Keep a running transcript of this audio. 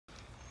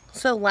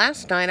So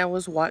last night I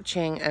was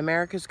watching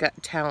America's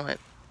Got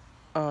Talent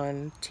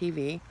on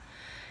TV,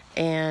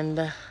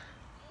 and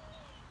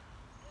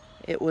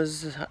it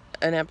was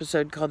an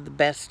episode called The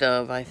Best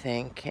Of, I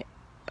think,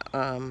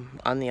 on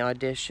the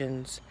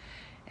auditions.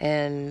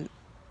 And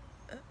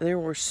there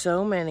were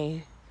so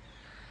many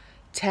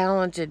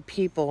talented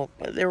people.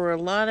 There were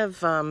a lot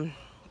of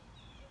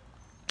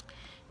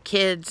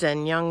kids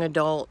and young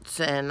adults,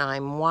 and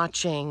I'm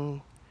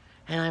watching,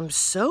 and I'm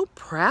so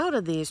proud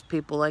of these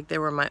people like they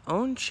were my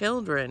own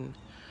children,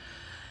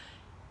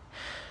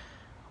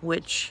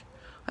 which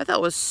I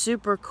thought was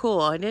super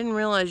cool. I didn't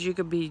realize you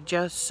could be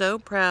just so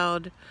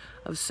proud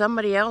of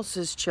somebody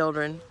else's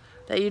children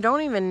that you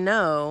don't even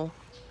know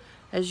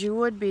as you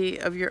would be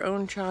of your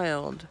own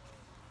child.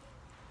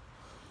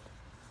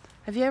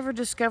 Have you ever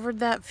discovered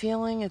that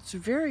feeling? It's a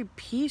very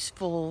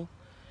peaceful,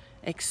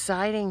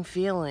 exciting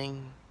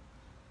feeling.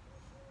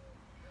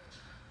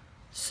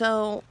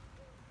 So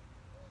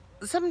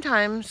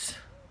sometimes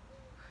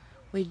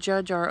we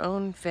judge our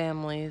own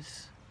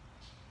families,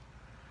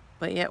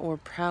 but yet we're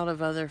proud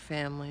of other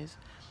families.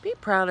 Be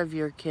proud of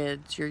your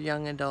kids, your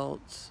young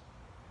adults.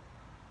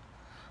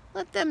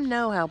 Let them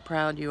know how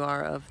proud you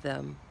are of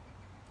them.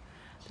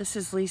 This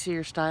is Lisa,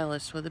 your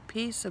stylist, with a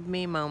Piece of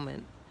Me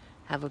moment.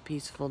 Have a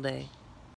peaceful day.